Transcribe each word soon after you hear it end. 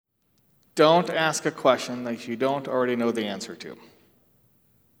Don't ask a question that you don't already know the answer to.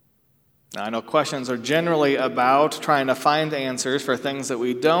 Now, I know questions are generally about trying to find answers for things that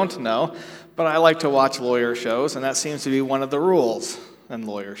we don't know, but I like to watch lawyer shows, and that seems to be one of the rules in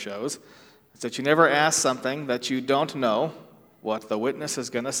lawyer shows, is that you never ask something that you don't know what the witness is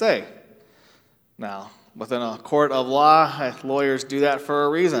going to say. Now, within a court of law, lawyers do that for a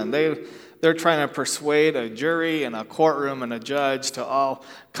reason. They're trying to persuade a jury and a courtroom and a judge to all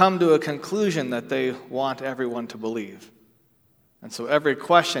come to a conclusion that they want everyone to believe. And so every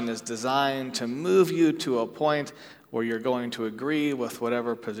question is designed to move you to a point where you're going to agree with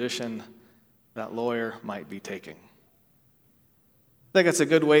whatever position that lawyer might be taking. I think it's a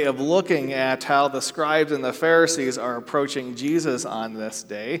good way of looking at how the scribes and the Pharisees are approaching Jesus on this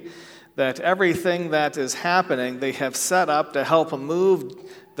day, that everything that is happening, they have set up to help move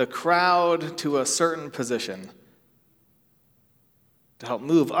the crowd to a certain position, to help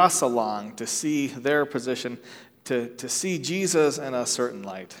move us along to see their position, to see Jesus in a certain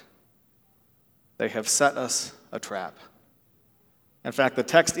light. They have set us a trap. In fact, the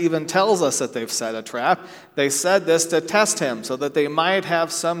text even tells us that they've set a trap. They said this to test him so that they might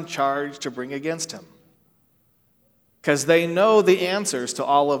have some charge to bring against him. Because they know the answers to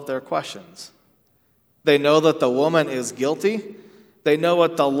all of their questions. They know that the woman is guilty. They know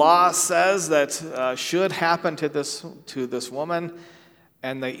what the law says that should happen to this woman.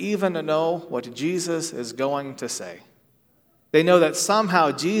 And they even know what Jesus is going to say. They know that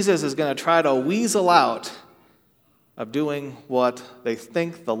somehow Jesus is going to try to weasel out of doing what they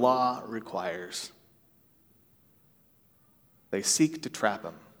think the law requires. They seek to trap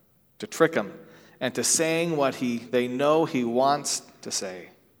him, to trick him, and to saying what they know he wants to say.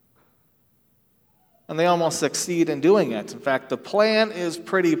 And they almost succeed in doing it. In fact, the plan is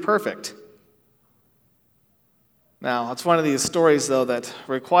pretty perfect. Now, it's one of these stories, though, that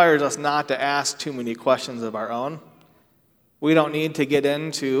requires us not to ask too many questions of our own. We don't need to get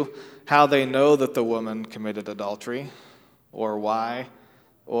into how they know that the woman committed adultery, or why,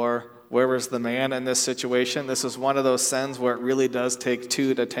 or where was the man in this situation. This is one of those sins where it really does take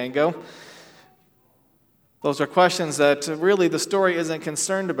two to tango. Those are questions that really the story isn't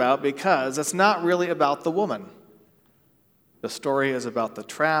concerned about because it's not really about the woman. The story is about the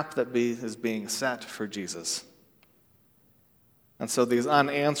trap that is being set for Jesus. And so these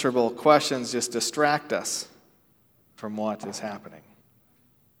unanswerable questions just distract us from what is happening.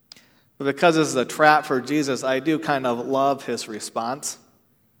 But because this is a trap for Jesus, I do kind of love his response.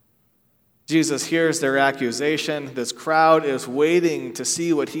 Jesus hears their accusation. This crowd is waiting to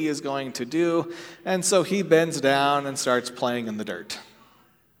see what he is going to do. And so he bends down and starts playing in the dirt.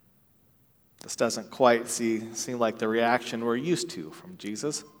 This doesn't quite seem like the reaction we're used to from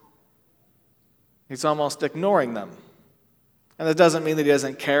Jesus. He's almost ignoring them. And that doesn't mean that he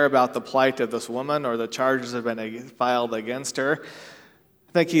doesn't care about the plight of this woman or the charges that have been filed against her.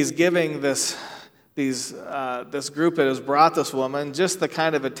 I think he's giving this group that has brought this woman just the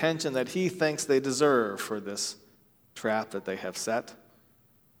kind of attention that he thinks they deserve for this trap that they have set.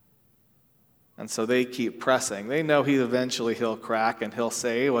 And so they keep pressing. They know he'll crack and he'll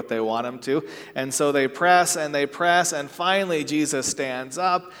say what they want him to. And so they press, and finally Jesus stands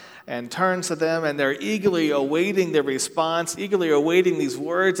up and turns to them, and they're eagerly awaiting the response, eagerly awaiting these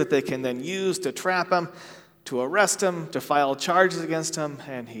words that they can then use to trap him, to arrest him, to file charges against him.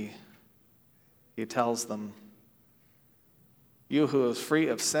 And he tells them, "You who is free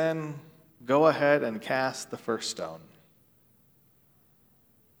of sin, go ahead and cast the first stone."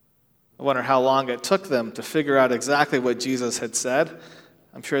 I wonder how long it took them to figure out exactly what Jesus had said.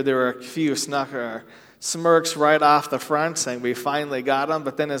 I'm sure there were a few smirks right off the front saying, "We finally got him."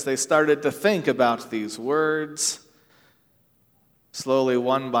 But then as they started to think about these words, slowly,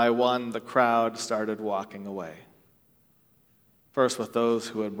 one by one, the crowd started walking away. First with those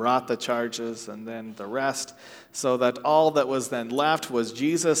who had brought the charges, and then the rest, so that all that was then left was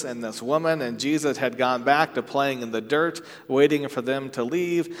Jesus and this woman, and Jesus had gone back to playing in the dirt, waiting for them to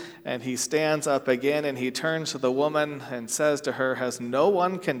leave, and he stands up again, and he turns to the woman and says to her, "Has no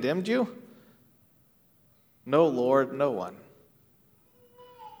one condemned you?" "No, Lord, no one."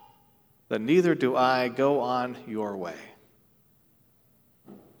 "Then neither do I. Go on your way."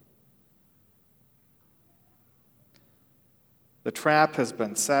 The trap has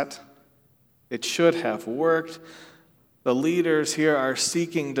been set. It should have worked. The leaders here are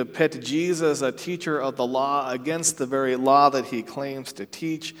seeking to pit Jesus, a teacher of the law, against the very law that he claims to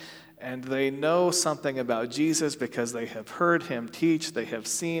teach. And they know something about Jesus because they have heard him teach, they have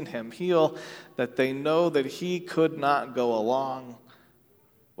seen him heal, that they know that he could not go along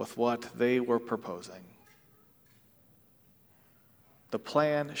with what they were proposing. The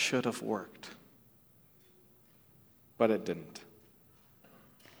plan should have worked, but it didn't.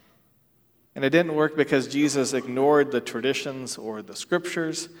 And it didn't work because Jesus ignored the traditions or the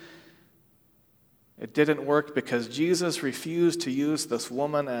scriptures. It didn't work because Jesus refused to use this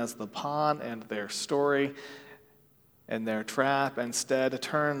woman as the pawn in their story and their trap. Instead,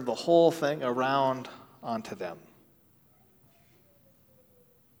 turned the whole thing around onto them.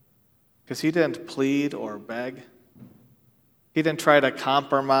 Because he didn't plead or beg. He didn't try to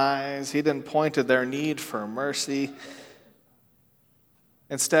compromise. He didn't point to their need for mercy.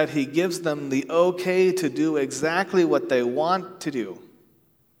 Instead, he gives them the okay to do exactly what they want to do,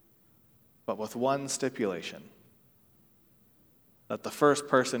 but with one stipulation: that the first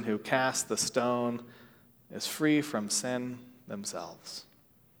person who casts the stone is free from sin themselves.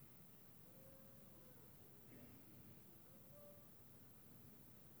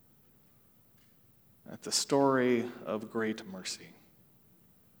 It's a story of great mercy.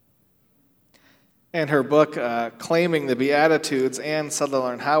 In her book, Claiming the Beatitudes, Anne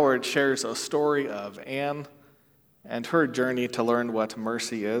Sutherland Howard shares a story of Anne and her journey to learn what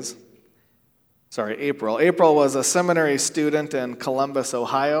mercy is. April. April was a seminary student in Columbus,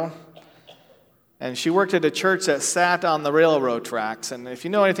 Ohio, and she worked at a church that sat on the railroad tracks. And if you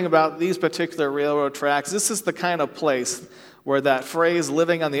know anything about these particular railroad tracks, this is the kind of place where that phrase,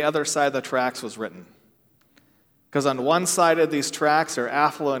 living on the other side of the tracks, was written. Because on one side of these tracks are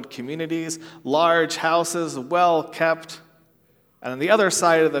affluent communities, large houses, well kept. And on the other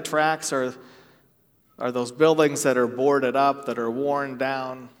side of the tracks are those buildings that are boarded up, that are worn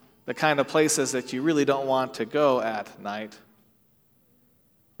down, the kind of places that you really don't want to go at night.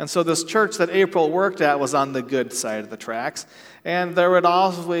 And so this church that April worked at was on the good side of the tracks. And there would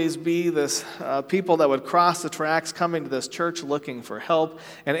always be this people that would cross the tracks coming to this church looking for help.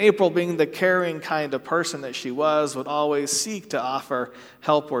 And April, being the caring kind of person that she was, would always seek to offer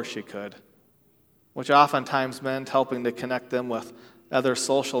help where she could, which oftentimes meant helping to connect them with other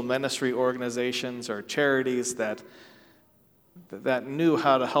social ministry organizations or charities that knew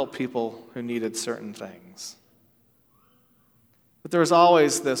how to help people who needed certain things. But there was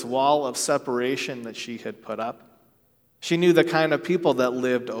always this wall of separation that she had put up. She knew the kind of people that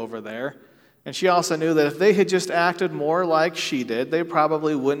lived over there. And she also knew that if they had just acted more like she did, they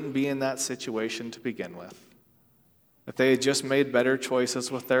probably wouldn't be in that situation to begin with. If they had just made better choices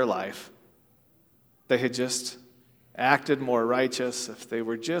with their life, they had just acted more righteous, if they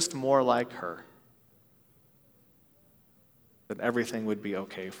were just more like her, then everything would be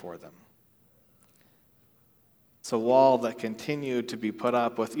okay for them. It's a wall that continued to be put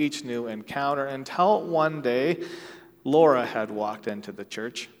up with each new encounter until one day Laura had walked into the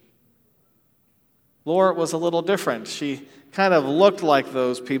church. Laura was a little different. She kind of looked like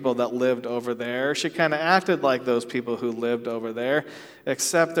those people that lived over there. She kind of acted like those people who lived over there,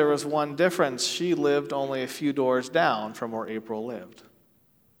 except there was one difference. She lived only a few doors down from where April lived.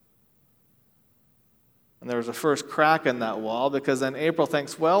 And there was a first crack in that wall, because then April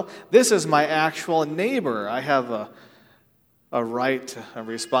thinks, well, this is my actual neighbor. I have a right, a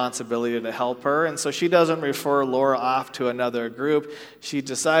responsibility to help her. And so she doesn't refer Laura off to another group. She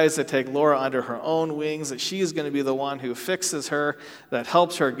decides to take Laura under her own wings, that she's going to be the one who fixes her, that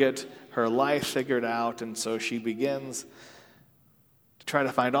helps her get her life figured out. And so she begins to try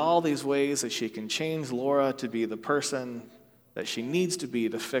to find all these ways that she can change Laura to be the person that she needs to be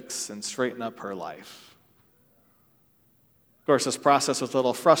to fix and straighten up her life. Of course, this process was a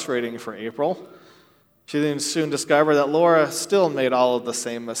little frustrating for April. She then soon discovered that Laura still made all of the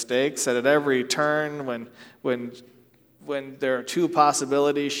same mistakes, that at every turn, when there are two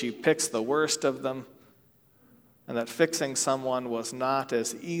possibilities, she picks the worst of them, and that fixing someone was not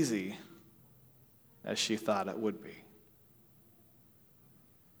as easy as she thought it would be.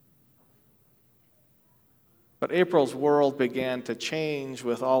 But April's world began to change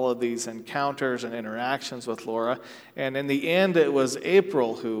with all of these encounters and interactions with Laura. And in the end, it was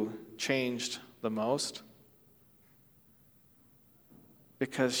April who changed the most,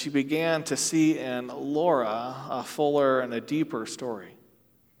 because she began to see in Laura a fuller and a deeper story.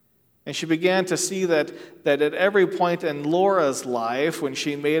 And she began to see that at every point in Laura's life, when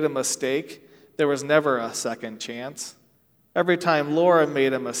she made a mistake, there was never a second chance. Every time Laura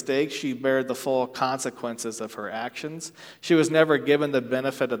made a mistake, she bared the full consequences of her actions. She was never given the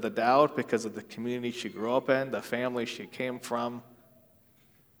benefit of the doubt because of the community she grew up in, the family she came from.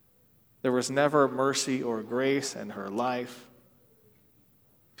 There was never mercy or grace in her life.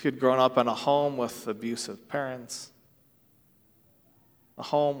 She had grown up in a home with abusive parents, a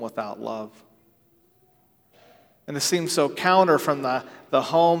home without love. And this seems so counter from the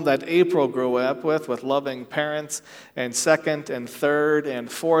home that April grew up with loving parents and second and third and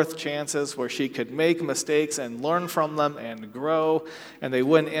fourth chances where she could make mistakes and learn from them and grow, and they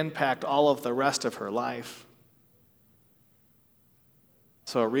wouldn't impact all of the rest of her life.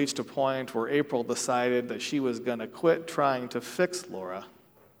 So it reached a point where April decided that she was going to quit trying to fix Laura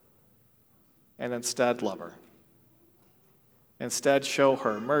and instead love her. Instead, show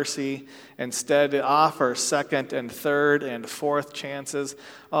her mercy. Instead, offer second and third and fourth chances,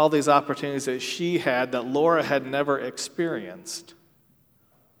 all these opportunities that she had that Laura had never experienced.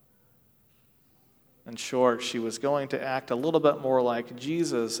 In short, she was going to act a little bit more like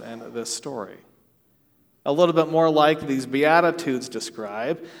Jesus in this story. A little bit more like these Beatitudes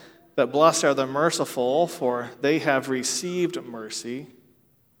describe, that blessed are the merciful, for they have received mercy.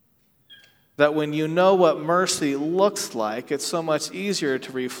 That when you know what mercy looks like, it's so much easier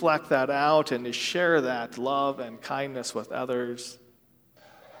to reflect that out and to share that love and kindness with others.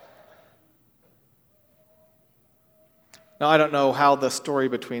 Now, I don't know how the story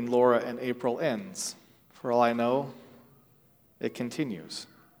between Laura and April ends. For all I know, it continues.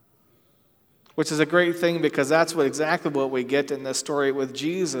 Which is a great thing because that's exactly what we get in this story with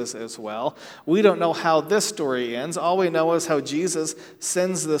Jesus as well. We don't know how this story ends. All we know is how Jesus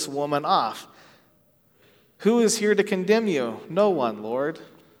sends this woman off. Who is here to condemn you? No one, Lord.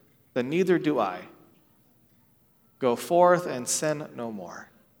 Then neither do I. Go forth and sin no more.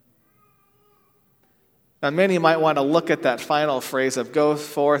 Now, many might want to look at that final phrase of go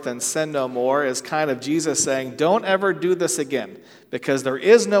forth and sin no more as kind of Jesus saying, don't ever do this again, because there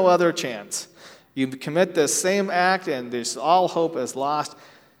is no other chance. You commit this same act and there's all hope is lost.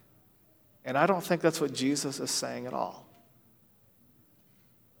 And I don't think that's what Jesus is saying at all.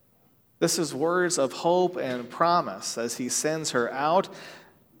 This is words of hope and promise as he sends her out,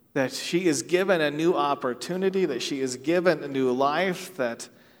 that she is given a new opportunity, that she is given a new life,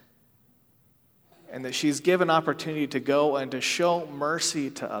 and that she's given opportunity to go and to show mercy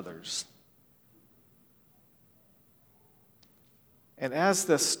to others. And as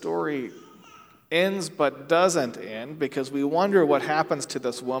this story ends but doesn't end, because we wonder what happens to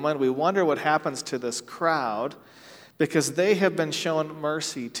this woman, we wonder what happens to this crowd, because they have been shown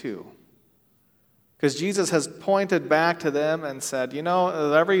mercy too. Because Jesus has pointed back to them and said, you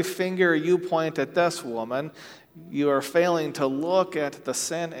know, every finger you point at this woman, you are failing to look at the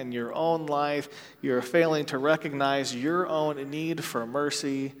sin in your own life. You are failing to recognize your own need for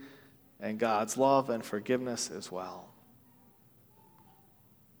mercy and God's love and forgiveness as well.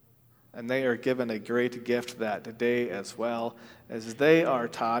 And they are given a great gift that day as well, as they are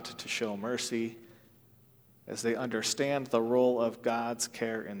taught to show mercy, as they understand the role of God's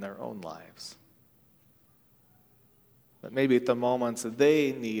care in their own lives. That maybe at the moments that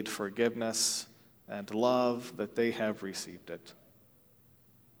they need forgiveness and love, that they have received it.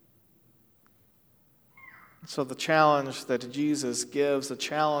 So the challenge that Jesus gives, the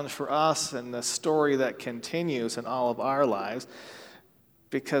challenge for us in the story that continues in all of our lives,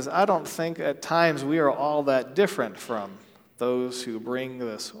 because I don't think at times we are all that different from those who bring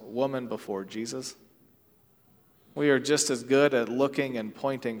this woman before Jesus. We are just as good at looking and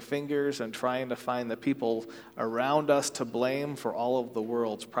pointing fingers and trying to find the people around us to blame for all of the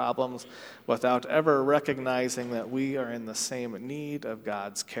world's problems without ever recognizing that we are in the same need of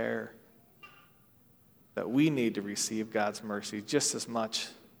God's care, that we need to receive God's mercy just as much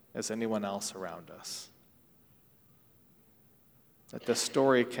as anyone else around us. That the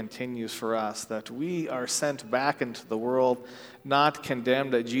story continues for us, that we are sent back into the world, not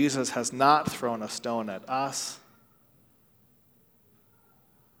condemned, that Jesus has not thrown a stone at us,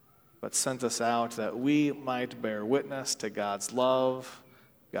 but sent us out that we might bear witness to God's love,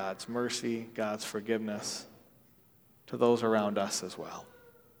 God's mercy, God's forgiveness to those around us as well.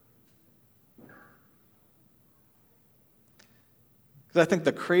 Because I think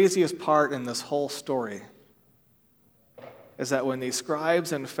the craziest part in this whole story is that when these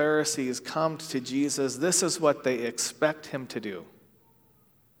scribes and Pharisees come to Jesus, this is what they expect him to do.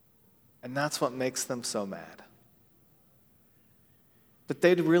 And that's what makes them so mad. That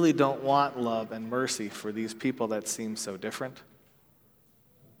they really don't want love and mercy for these people that seem so different.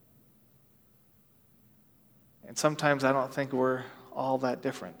 And sometimes I don't think we're all that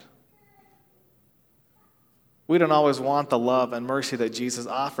different. We don't always want the love and mercy that Jesus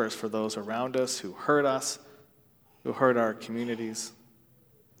offers for those around us who hurt us, who hurt our communities.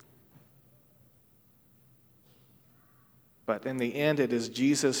 But in the end, it is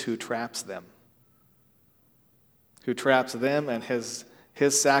Jesus who traps them and his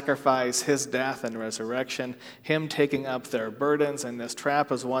His sacrifice, his death and resurrection, him taking up their burdens, and this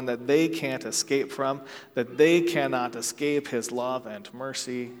trap is one that they can't escape from, that they cannot escape his love and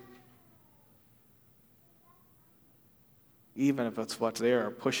mercy, even if it's what they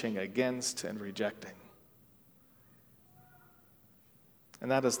are pushing against and rejecting. And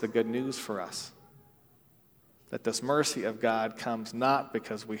that is the good news for us, that this mercy of God comes not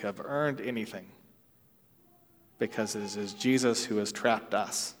because we have earned anything, because it is Jesus who has trapped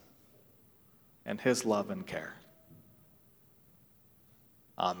us and his love and care.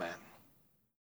 Amen.